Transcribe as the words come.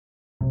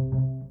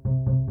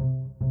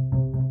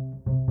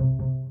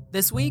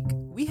This week,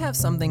 we have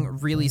something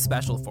really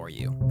special for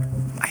you.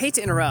 I hate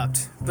to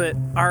interrupt, but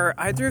are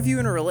either of you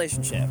in a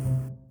relationship?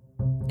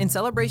 In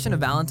celebration of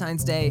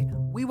Valentine's Day,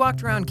 we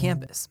walked around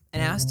campus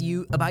and asked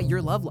you about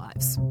your love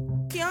lives.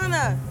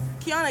 Kiana,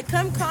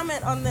 come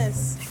comment on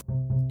this.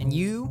 And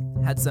you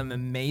had some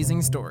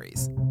amazing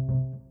stories.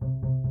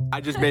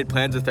 I just made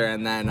plans with her,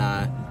 and then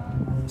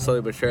slowly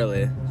but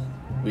surely,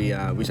 we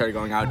started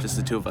going out, just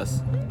the two of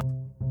us.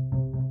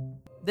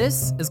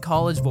 This is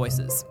College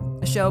Voices,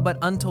 a show about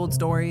untold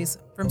stories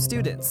from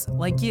students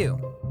like you.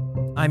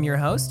 I'm your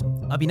host,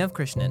 Abhinav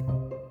Krishnan.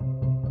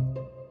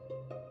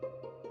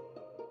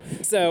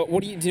 So,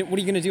 what are you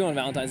going to do on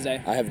Valentine's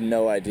Day? I have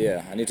no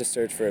idea. I need to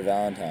search for a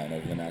Valentine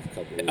over the next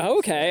couple of weeks.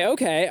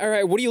 Okay. All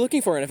right. What are you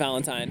looking for in a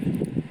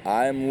Valentine?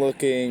 I'm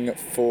looking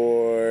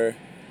for...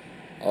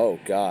 Oh,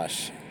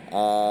 gosh.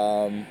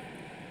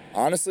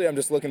 Honestly, I'm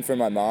just looking for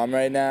my mom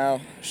right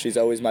now. She's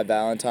always my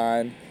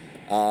Valentine.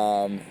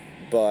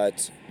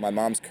 But my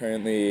mom's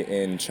currently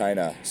in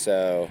China,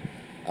 so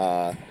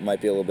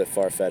might be a little bit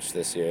far-fetched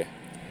this year.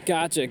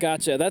 Gotcha.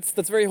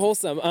 That's very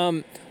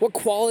wholesome. What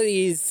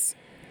qualities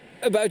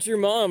about your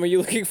mom are you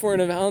looking for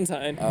in a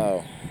Valentine?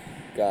 Oh,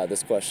 God,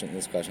 this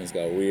question's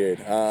got weird.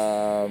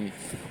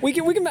 We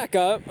can back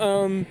up.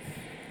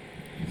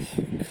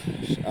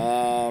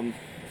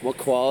 What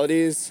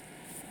qualities?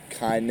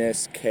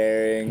 Kindness,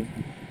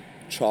 caring,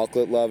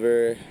 chocolate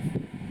lover.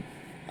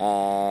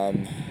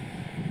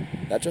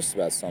 That just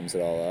about sums it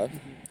all up.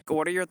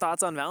 What are your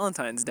thoughts on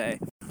Valentine's Day?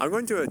 I'm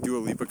going to a Dua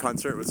Lipa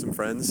concert with some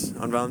friends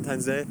on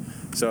Valentine's Day,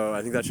 so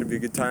I think that should be a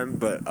good time,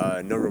 but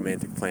no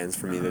romantic plans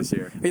for me this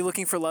year. Are you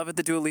looking for love at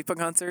the Dua Lipa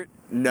concert?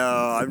 No,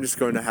 I'm just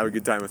going to have a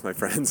good time with my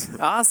friends.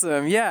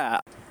 Awesome,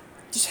 yeah.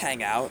 Just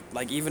hang out,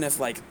 even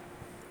if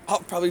I'll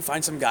probably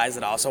find some guys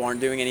that also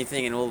aren't doing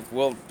anything, and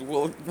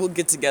we'll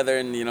get together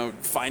and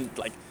find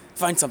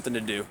something to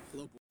do.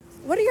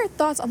 What are your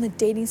thoughts on the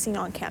dating scene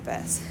on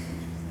campus?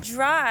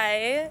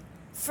 Dry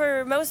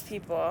for most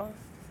people.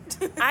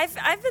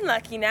 I've been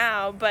lucky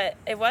now, but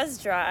it was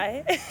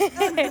dry.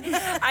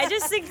 I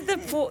just think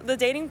the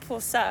dating pool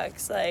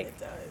sucks.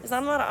 There's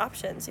not a lot of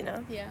options,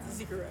 Yeah.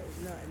 0,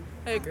 none.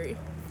 I agree.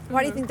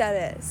 Why do you think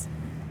that is?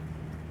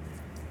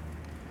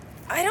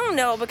 I don't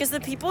know, because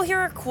the people here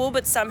are cool,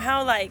 but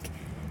somehow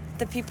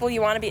the people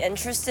you want to be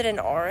interested in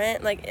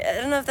aren't. I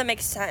don't know if that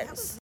makes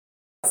sense.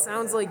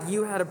 Sounds like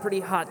you had a pretty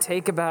hot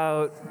take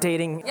about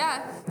dating.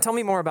 Yeah. Tell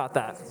me more about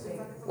that.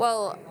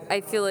 Well,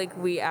 I feel like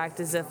we act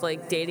as if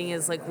dating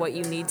is what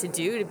you need to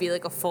do to be a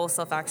full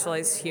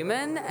self-actualized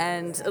human,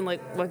 and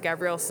like what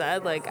Gabrielle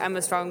said, I'm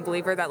a strong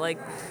believer that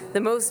the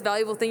most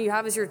valuable thing you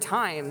have is your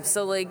time.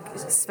 So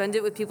spend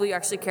it with people you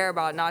actually care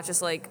about, not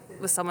just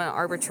with someone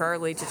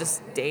arbitrarily to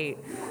just date.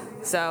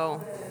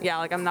 So yeah,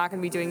 I'm not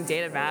gonna be doing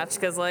date and match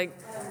because I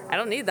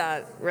don't need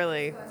that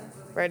really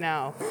right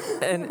now.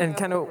 And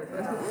kind of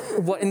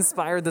what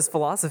inspired this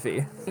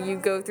philosophy? You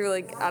go through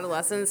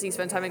adolescence, you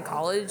spend time in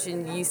college,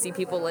 and you see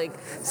people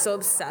so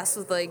obsessed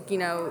with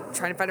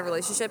trying to find a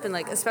relationship, and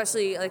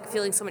especially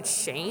feeling so much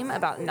shame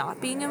about not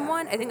being in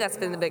one. I think that's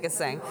been the biggest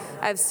thing.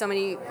 I have so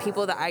many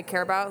people that I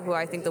care about who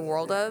I think the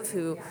world of,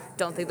 who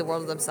don't think the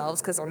world of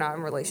themselves because they're not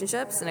in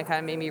relationships, and it kind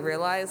of made me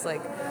realize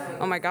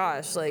oh my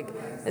gosh,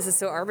 this is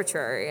so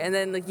arbitrary. And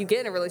then you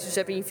get in a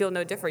relationship and you feel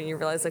no different, and you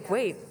realize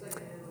wait,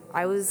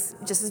 I was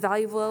just as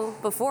valuable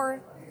before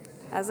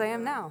as I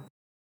am now.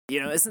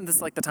 Isn't this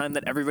the time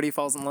that everybody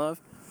falls in love?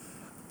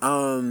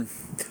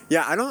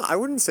 Yeah, I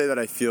wouldn't say that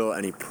I feel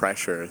any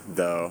pressure,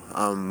 though.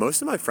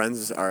 Most of my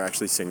friends are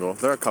actually single.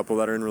 There are a couple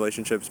that are in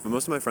relationships, but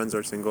most of my friends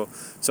are single.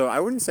 So I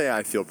wouldn't say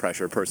I feel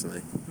pressure personally.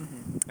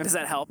 Mm-hmm. Does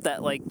that help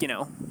that,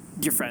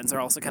 your friends are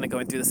also kind of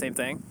going through the same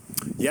thing?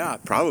 Yeah,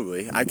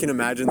 probably. I can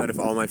imagine that if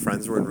all my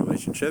friends were in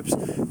relationships,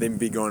 they'd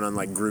be going on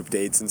group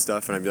dates and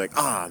stuff, and I'd be like,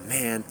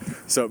 man.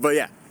 So, but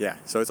yeah,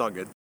 so it's all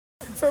good.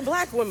 For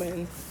black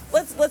women,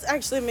 let's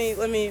actually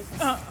let me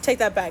take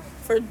that back.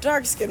 For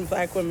dark-skinned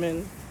black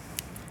women,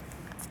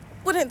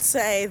 wouldn't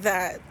say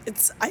that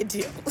it's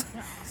ideal.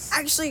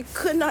 Actually,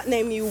 could not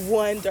name you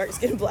one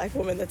dark-skinned black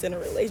woman that's in a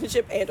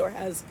relationship and or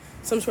has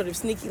some sort of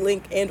sneaky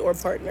link and or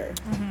partner.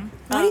 Mm-hmm.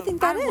 Why do you think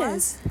that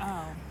is?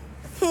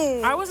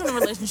 I was in a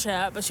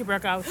relationship, but she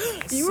broke up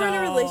with me. You were in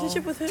a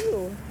relationship with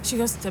who? She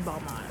goes to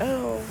Belmont.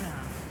 Oh.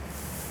 Yeah.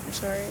 I'm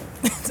sorry.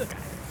 It's okay.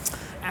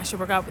 And she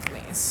broke up with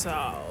me,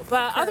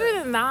 But other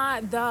than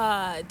that,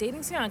 the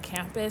dating scene on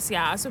campus,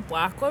 as a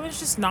black woman, it's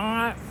just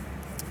not...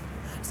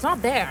 It's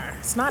not there.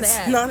 It's not It's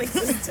it.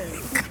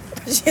 non-existent.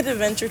 She had to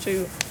venture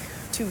to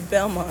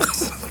Belmont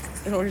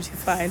in order to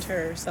find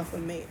herself a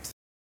mate.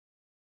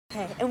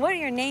 Okay, and what are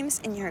your names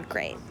and your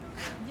grade?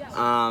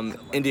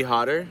 Indy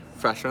Hodder,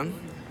 freshman.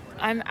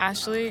 I'm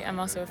Ashley. I'm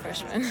also a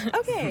freshman.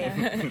 Okay.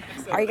 Yeah.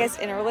 Are you guys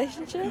in a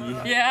relationship?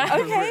 Yeah.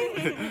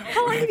 Okay.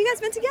 How long have you guys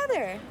been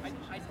together?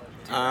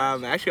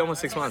 Actually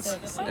almost 6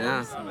 months.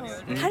 Yeah.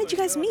 Mm-hmm. How did you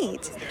guys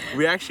meet?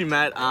 We actually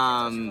met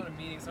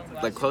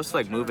close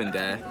to move-in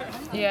day.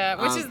 Yeah,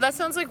 that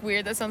sounds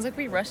weird. That sounds like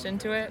we rushed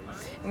into it,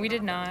 and we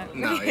did not.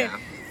 No, yeah.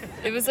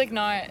 It was like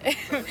not.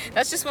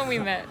 That's just when we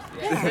met.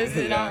 This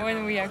is not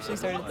when we actually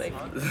started like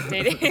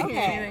dating.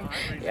 Okay.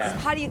 Yeah. So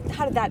how did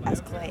that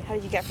escalate? How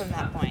did you get from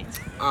that point?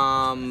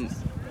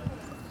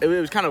 It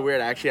was kind of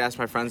weird. I actually asked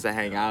my friends to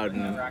hang out,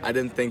 and I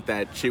didn't think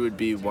that she would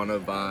be one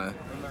of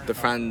the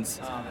friends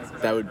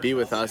that would be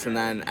with us. And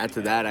then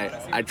after that,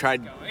 I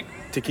tried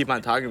to keep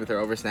on talking with her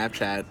over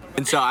Snapchat,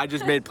 and so I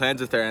just made plans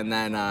with her, and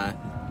then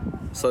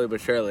slowly but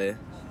surely,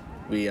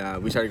 we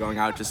started going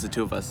out, just the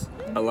two of us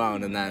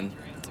alone, and then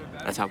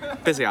that's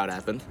basically how it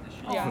happened.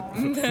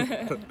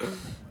 Yeah.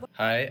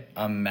 Hi,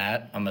 I'm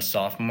Matt. I'm a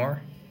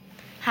sophomore.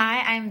 Hi,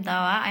 I'm Dore.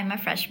 I'm a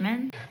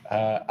freshman.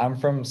 I'm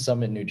from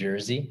Summit, New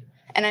Jersey.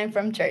 And I'm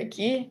from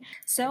Turkey.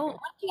 So when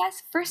did you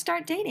guys first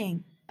start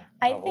dating?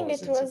 I think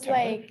it was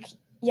like,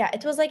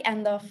 it was like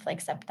end of like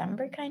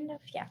September kind of,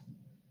 yeah.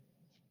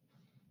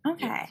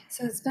 Okay,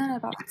 so it's been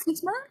about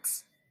 6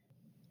 months?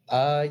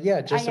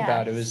 Yeah, just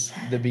about. It Yes. was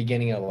the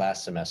beginning of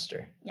last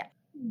semester. Yeah.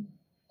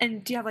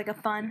 And do you have like a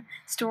fun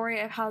story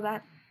of how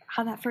that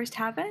first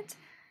happened?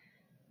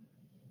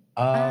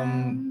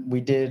 We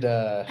did,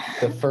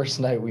 the first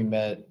night we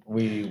met,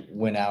 we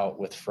went out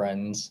with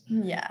friends.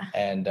 Yeah.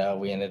 And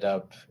we ended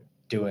up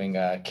doing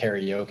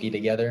karaoke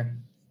together.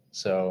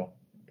 So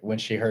when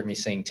she heard me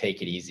sing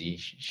Take It Easy,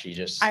 she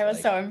just... I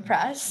was like, so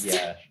impressed.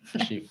 Yeah,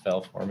 she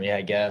fell for me,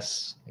 I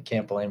guess. I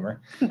can't blame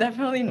her.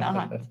 Definitely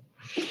not.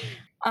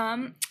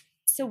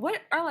 So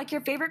what are like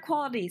your favorite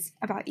qualities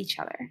about each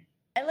other?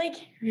 I like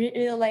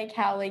really like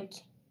how like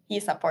he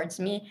supports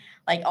me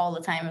like all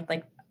the time with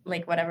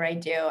like whatever I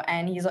do,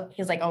 and he's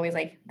like always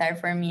like there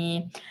for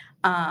me.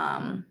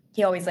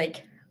 He always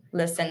like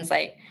listens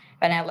like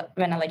when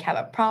I like have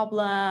a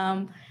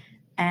problem,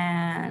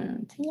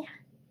 and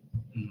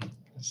yeah.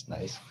 That's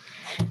nice.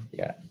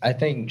 Yeah, I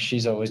think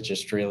she's always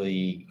just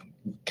really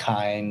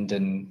kind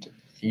and,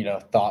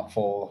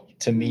 thoughtful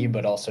to me,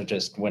 but also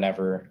just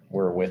whenever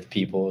we're with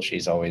people,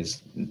 she's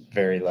always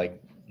very like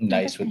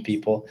nice with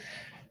people.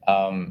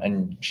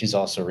 And she's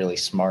also really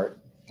smart,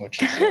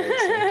 which is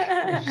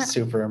always like,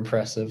 super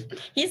impressive.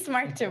 He's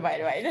smart too, by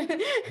the way.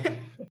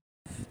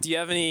 Do you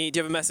have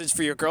a message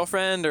for your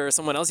girlfriend or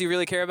someone else you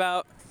really care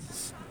about?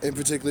 In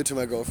particular to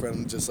my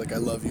girlfriend, just like I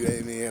love you,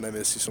 Amy, and I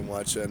miss you so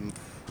much. And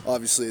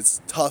obviously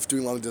it's tough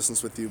doing long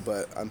distance with you,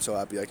 but I'm so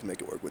happy I can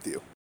make it work with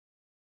you.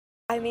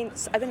 I mean,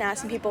 I've been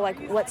asking people like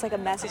what's like a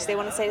message they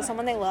want to say to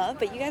someone they love,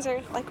 but you guys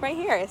are like right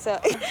here, so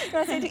you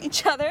want to say to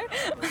each other?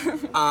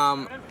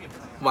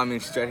 Well, I mean,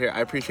 she's right here. I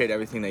appreciate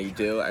everything that you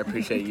do. I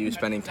appreciate you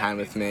spending time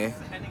with me.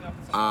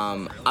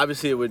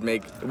 Obviously, it wouldn't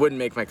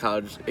make my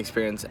college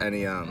experience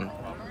any.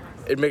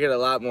 It'd make it a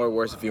lot more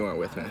worse if you weren't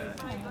with me.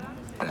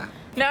 Yeah.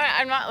 No,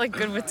 I'm not like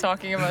good with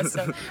talking about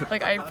stuff.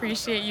 Like I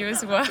appreciate you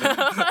as well,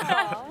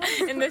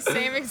 in the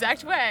same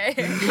exact way.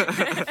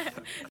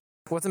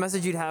 What's a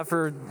message you'd have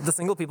for the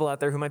single people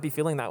out there who might be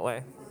feeling that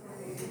way?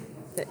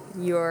 That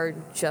you're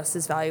just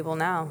as valuable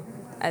now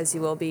as you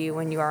will be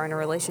when you are in a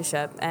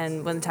relationship.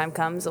 And when the time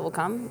comes, it will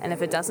come. And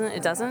if it doesn't,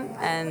 it doesn't.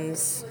 And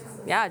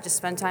yeah, just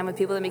spend time with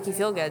people that make you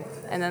feel good.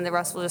 And then the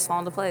rest will just fall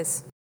into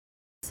place.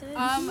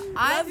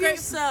 Love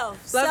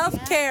yourself.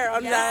 Self-care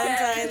on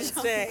Valentine's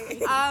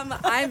Day.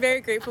 I'm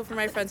very grateful for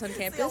my friends on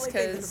campus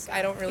because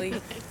I don't really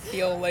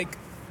feel like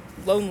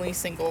lonely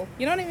single.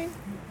 You know what I mean?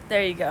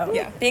 There you go.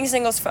 Yeah. Being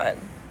single's fun.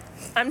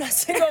 I'm not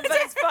single, but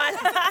it's fun.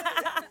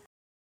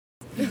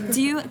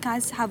 Do you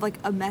guys have like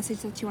a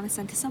message that you want to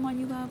send to someone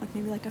you love, like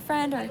maybe like a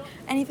friend or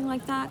anything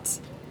like that?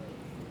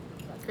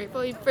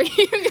 Grateful for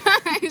you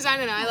guys. I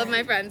don't know. I love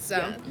my friends,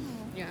 so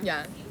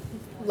yeah.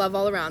 Love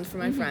all around for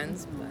my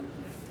friends. But.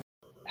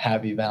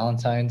 Happy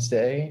Valentine's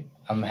Day.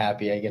 I'm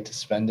happy I get to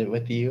spend it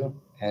with you,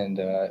 and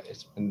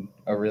it's been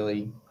a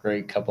really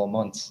great couple of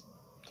months.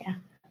 Yeah.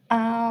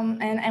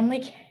 And I'm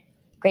like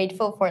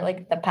grateful for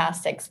like the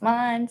past 6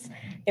 months.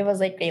 It was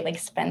like great like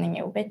spending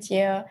it with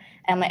you. And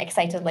I'm like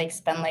excited to like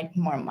spend like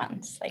more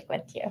months like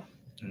with you.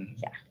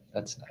 Yeah.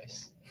 That's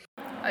nice.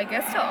 I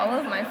guess to all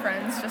of my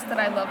friends, just that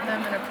I love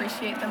them and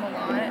appreciate them a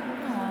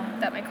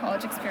lot. That my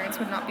college experience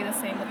would not be the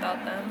same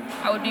without them.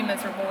 I would be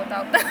miserable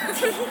without them.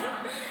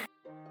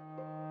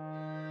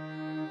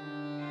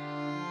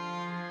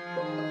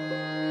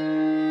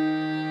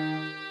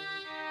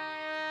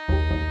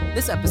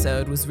 This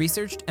episode was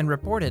researched and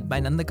reported by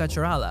Nanda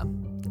Kacharala.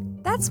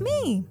 That's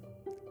me!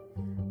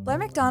 Blair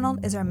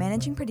McDonald is our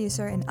managing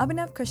producer, and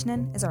Abhinav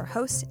Krishnan is our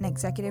host and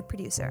executive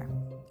producer.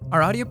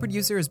 Our audio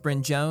producer is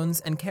Bryn Jones,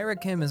 and Kara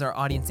Kim is our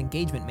audience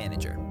engagement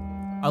manager.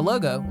 Our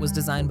logo was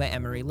designed by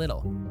Emery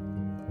Little.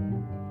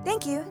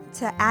 Thank you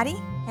to Addie,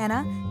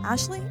 Hannah,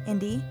 Ashley,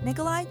 Indy,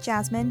 Nikolai,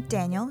 Jasmine,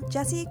 Daniel,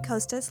 Jesse,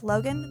 Kostas,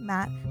 Logan,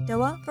 Matt,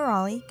 Doa,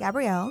 Virali,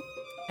 Gabrielle,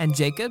 and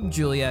Jacob,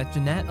 Julia,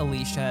 Jeanette,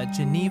 Alicia,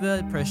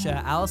 Geneva,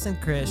 Prisha, Allison,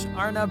 Krish,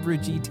 Arnab,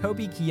 Ruchi,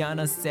 Toby,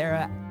 Kiana,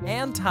 Sarah,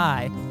 and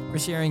Ty for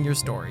sharing your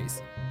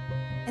stories.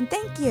 And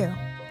thank you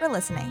for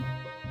listening.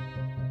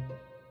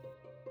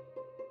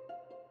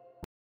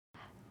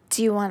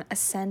 Do you want to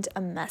send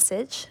a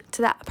message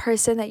to that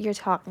person that you're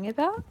talking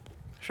about?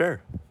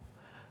 Sure.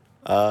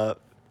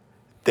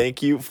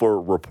 thank you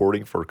for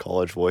reporting for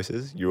College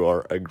Voices. You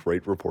are a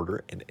great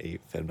reporter and a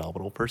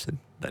phenomenal person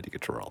that you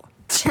get to roll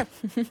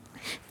on.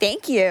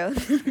 Thank you.